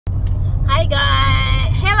Hi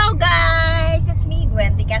guys! Hello guys! It's me,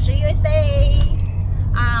 Gwen, the Cashier USA.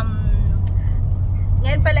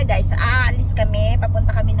 Ngayon pala guys, aalis kami.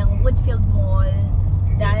 Papunta kami ng Woodfield Mall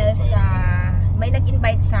dahil sa may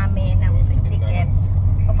nag-invite sa amin ng free tickets.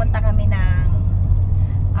 Papunta kami ng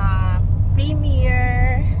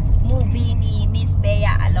premiere movie ni Miss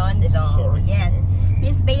Bea Alonzo. Yes,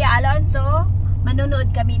 Miss Bea Alonzo.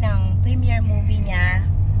 Manonood kami ng premiere movie niya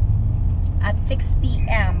at 6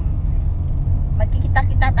 PM.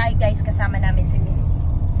 Magkikita-kita tayo guys, kasama namin si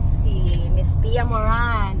Miss Pia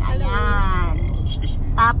Moran. Ayan.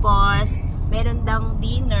 Tapos meron daw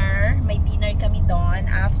dinner, may dinner kami doon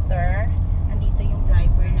after. Andito yung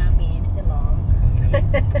driver namin, si Long.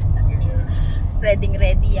 Ready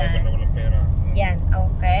yan. Yan,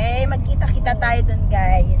 okay. Magkita-kita tayo doon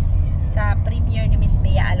guys sa premiere ni Miss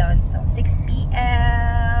Bea Alonzo. 6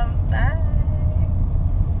 PM. Bye.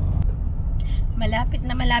 Malapit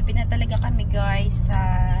na talaga kami guys sa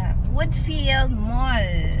Woodfield Mall.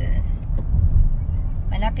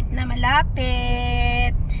 Malapit na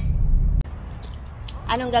malapit.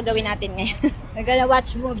 Anong gagawin natin ngayon? We're gonna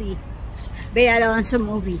watch movie. Bea Alonzo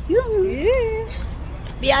movie. Yeah.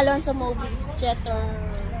 Bea Alonzo movie. Theater.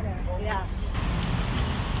 Yeah.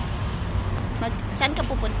 Saan ka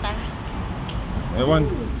pupunta? Ewan,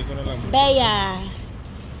 hindi ko na lang. Bea.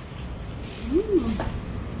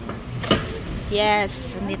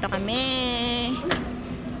 Yes, nandito kami.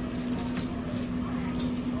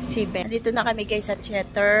 Si Bea. Dito na kami guys sa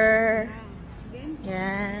theater.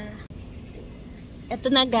 Yeah. Ito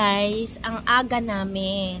na guys, ang aga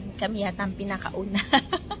namin. Kami yata ang pinakauna.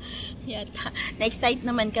 Yata. Na-excite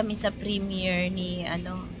naman kami sa premiere ni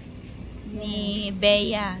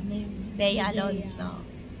Bea Alonzo.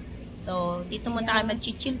 So, dito muna kami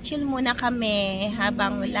mag-chill muna kami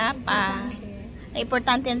habang wala pa. Ang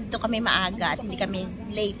importante dito kami maaga at hindi kami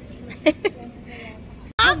late.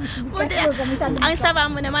 Ang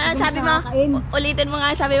sama mo naman. Sabi mo, ulitin mo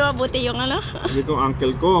nga, sabi mo, buti yung ano. Hindi kong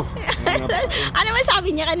uncle ko. Ano man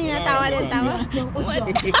sabi niya kanina? Tawa ng tawa.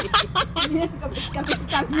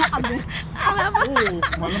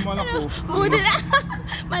 Mahal ako. Buti na.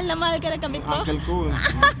 Mahal na mahal ka na kabit mo. Uncle ko.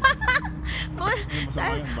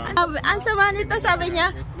 Ang sama nito, sabi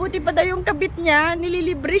niya, buti pa daw yung kabit niya,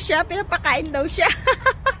 nililibre siya, pinapakain daw siya.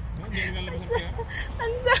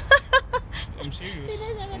 Ang sama. Sila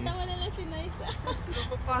nagatawa na lang si Naisa.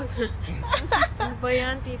 Ano ba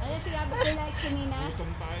yan, tito? Ano sinabi ko na kanina?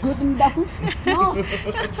 Gutom daw. No.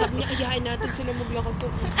 Sabi niya, kayahin natin sila maglakad to.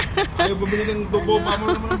 Ayaw bumili ng boba mo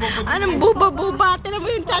naman ng boba. Anong buba-buba? Tinan mo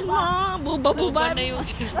yung tiyan mo. Buba-buba. Boba na yung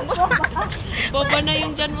tiyan. Boba na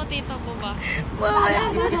yung tiyan mo, tita. Boba.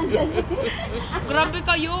 Grabe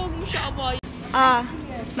kayo. Huwag mo siya abay.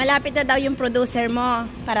 Malapit na daw yung producer mo.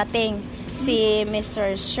 Parating. Si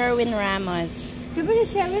Mr. Sherwin Ramos. Di ba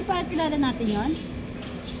si Sherwin, parang kilala natin yun?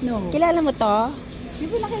 No. Kilala mo to? Di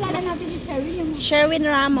ba nakilala natin si Sherwin? Yung Sherwin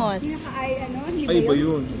Ramos. pinaka-ay, ano? Ay, iba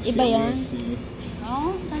yun. Iba yan?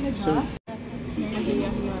 Oo, tagad ba?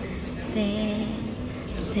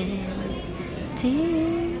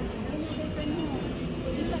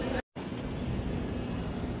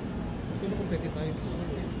 Pero kung pwede tayo.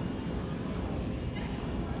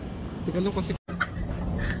 Teka lang kasi.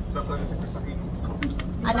 Sakta na si Chris Aquino.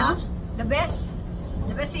 Ano? The best.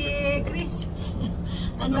 The best si Chris.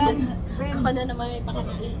 And then, ako na naman may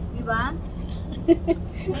pakatali. Di ba?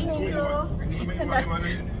 Thank you. Hindi ko may iwan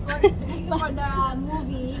yun. Thank you for the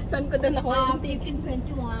movie. Saan ko doon ako?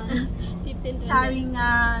 1521. 15. Starring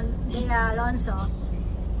Bea Alonzo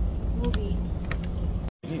movie.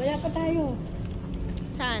 Wala pa tayo.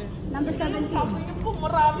 Saan? Number 17.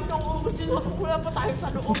 Marami kang ubos sila kung wala pa tayo sa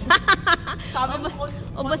loob.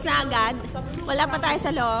 Ubos na agad? Wala pa tayo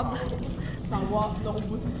sa loob? Sawa na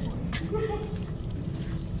ubos.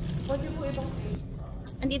 Pwede mo ibang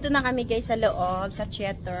Andito na kami guys sa loob, sa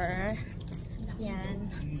theater. Yan.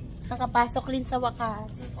 Nakapasok rin sa wakas.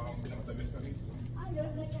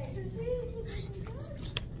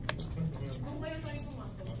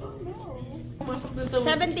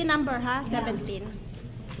 17 number ha? 17.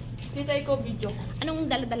 Tita, ikaw video. Anong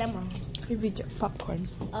dala-dala mo? May video. Popcorn.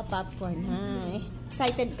 Oh, popcorn. Hi.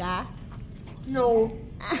 Excited ka? No.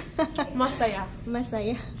 Masaya.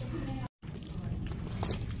 Masaya.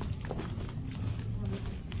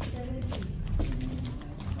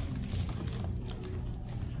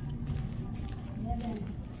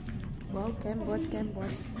 Wow, Kembot.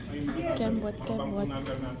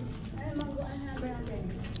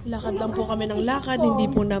 Lakad lang po kami ng lakad. Hindi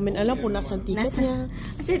po namin alam kung nasan ticket niya.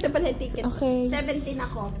 Kasi ito pala yung ticket. Okay. 17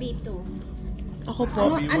 ako, B2. Ako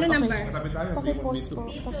po. Ano number? Pakipost po.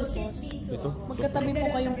 Pakipost. Ito? Magkatabi po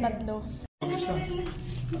kayong tatlo.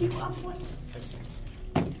 Hindi ko abot.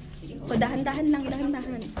 O, dahan-dahan lang,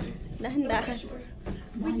 dahan-dahan. Dahan-dahan.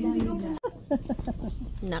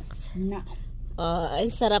 Naks. Oh, ay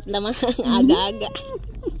sarap naman ang aga-aga.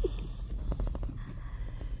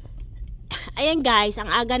 Ayan guys, ang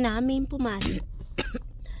aga namin pumasok.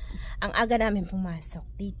 Ang aga namin pumasok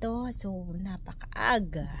dito. So,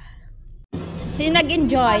 napakaaga. Sino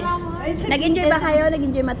nag-enjoy? Nag-enjoy ba kayo?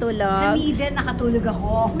 Nag-enjoy matulog? Sa Miden, nakatulog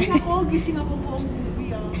ako. Ako, gising ako po ang movie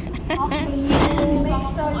Okay, make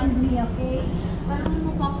story with me, okay?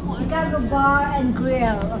 Chicago Bar and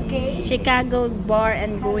Grill, okay? Chicago Bar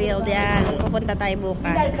and Grill. Yan. Pupunta tayo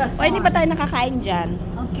bukas. O, hindi pa tayo nakakain dyan.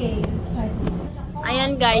 Okay, let's try.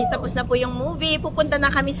 Ayan guys, tapos na po yung movie. Pupunta na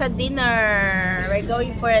kami sa dinner. We're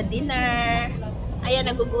going for a dinner. Ayan,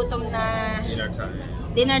 nagugutom na. Dinner time.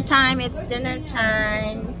 Dinner time. It's dinner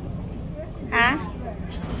time. Ha?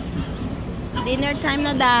 Dinner time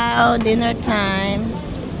na daw. Dinner time.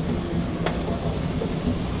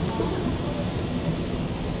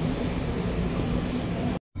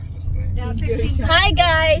 Hi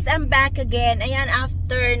guys! I'm back again. Ayan,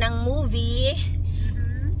 after ng movie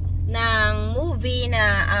na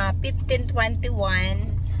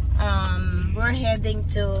 1521, we're heading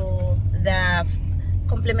to the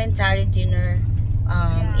complimentary dinner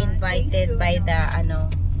invited by the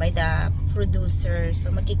producer.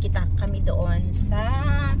 So magkikita kami doon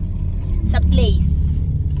sa place.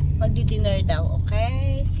 Magdi-dinner daw,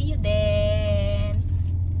 okay? See you then.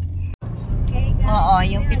 Oo,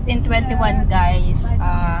 yung 1521 guys,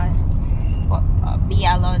 B.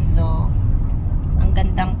 Alonzo. Ang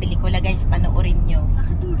gandang pelikula guys, panoorin nyo.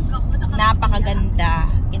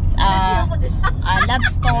 Napakaganda. It's a love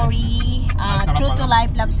story, true to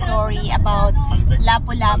life love story about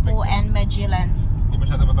Lapu-Lapu and Magellans.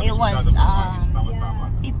 It was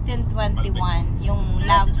 1521, yung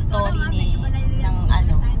love story ng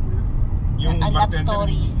ang love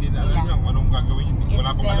story nila. Anong gagawin yun? Wala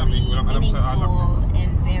pang alam eh. Walang alam sa alak.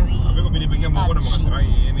 And very Sabi ko, binibigyan mo ko ng mga try.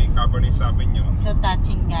 Yan yung Cabernet Sauvignon. so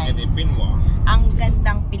touching guys. Yan yung Pinwa. Ang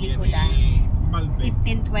gandang pelikula. Yan yung Malbec.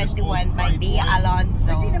 1521 by B.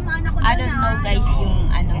 Alonzo. I don't know guys yung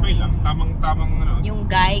Okay lang. Tamang yung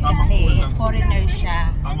guy Tamang kasi cool lang. foreigner siya.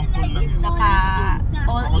 Tamang cool lang yun. Saka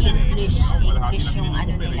all Ako din eh. English yung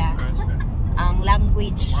nila. Ang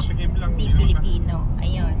language Matikim lang. di Filipino.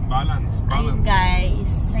 Ayun. Balance. Ayun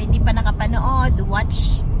guys, sa hindi pa nakapanood,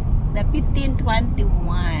 watch the 1521.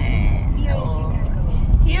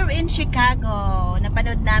 Here in Chicago,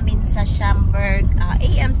 napanood namin sa Schaumburg,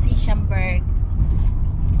 AMC Schaumburg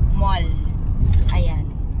Mall. Ayan.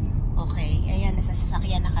 Okay, ayan, nasa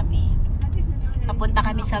sasakyan na kami. Papunta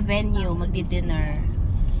kami sa venue, magdi-dinner.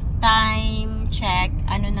 Time check,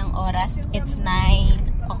 ano ng oras? It's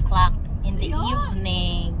 9 o'clock in the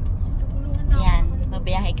evening. Ayan,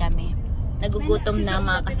 mabiyahe kami. Nagugutom na ang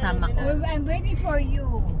mga kasama ko. I'm waiting for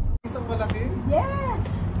you. Isang malaki? Yes!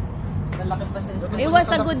 It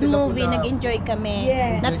was a good movie. Nag-enjoy kami.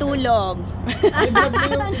 Yes. Natulog.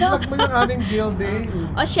 I-vlog mo yung aming building.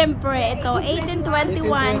 O syempre, ito 1821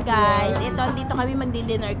 guys. Ito, dito kami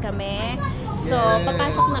magdi-dinner kami. So,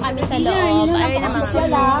 papasok na kami sa loob. Ayun naman.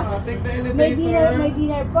 Take the elevator. May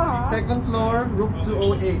dinner pa ha? Second floor, room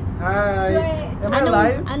 208. Hi. Am I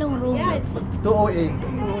live? Anong room? Yes. 208.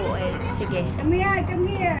 Sige. Come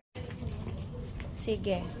here.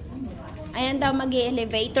 Sige. Ayan daw,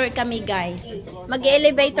 mag-elevator kami guys.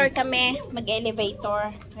 Mag-elevator kami.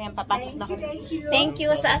 Mag-elevator. Ayan, papasok na kami. Thank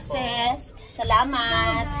you sa assist.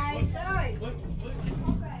 Salamat.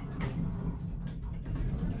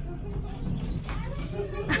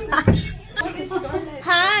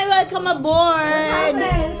 Hi, welcome aboard.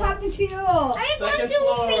 What happened to you? I want to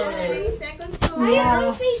face two. Second floor. I want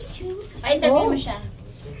to face two. Pa-interview mo siya.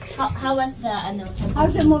 How was the,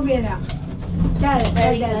 How's the movie na?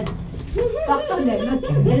 Very good. Talk to them.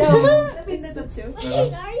 Hello.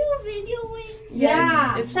 Wait, are you videoing?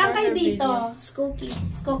 Yeah. Saan kayo dito? Skokie.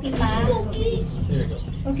 Skokie pa? Okay.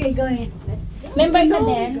 Okay, go ahead. Member ka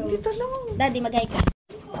din? Dito lang. Daddy, mag-hi ka.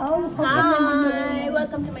 Oh, Hi!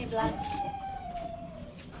 Welcome to my vlog.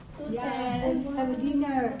 yes. Have a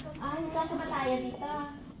dinner. Ay, kasya ba tayo dito?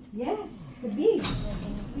 Yes, the big.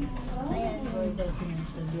 Ayan.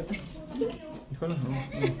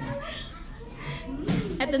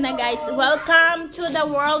 Ito na guys. Welcome to the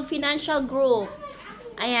World Financial Group.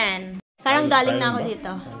 Ayan. Parang galing na ako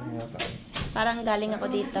dito. Parang galing ako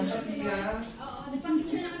dito.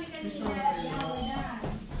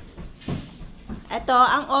 Ito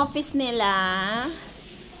ang office nila.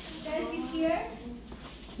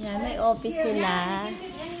 Yan, may office sila.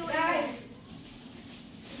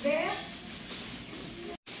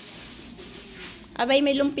 Abay,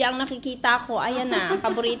 may lumpia ang nakikita ko. Ayan na, ang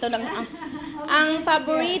paborito ng... ang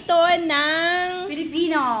paborito ng...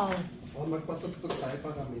 Filipino. Oh, magpatugtog tayo pa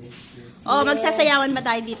kami. Oh, magsasayawan ba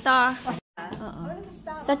tayo dito? Oo.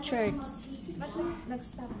 Sa church.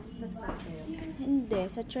 Nag-stop kayo. Hindi,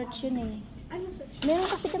 sa church yun eh. Ano sa church? Meron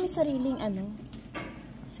kasi kami sariling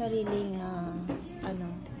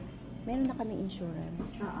meron na kaming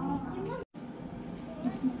insurance.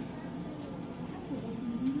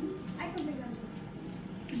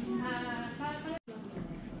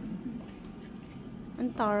 Ang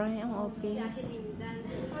taray ang office.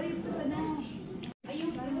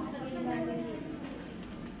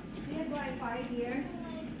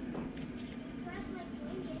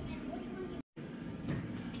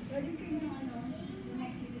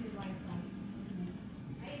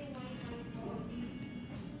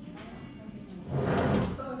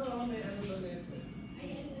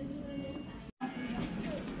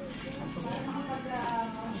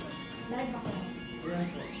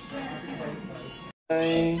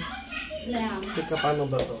 Ay, teka, paano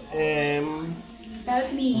ba to? Help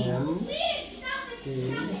me.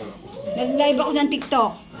 Okay. Nag-live ako sa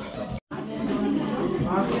TikTok.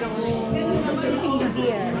 Ah,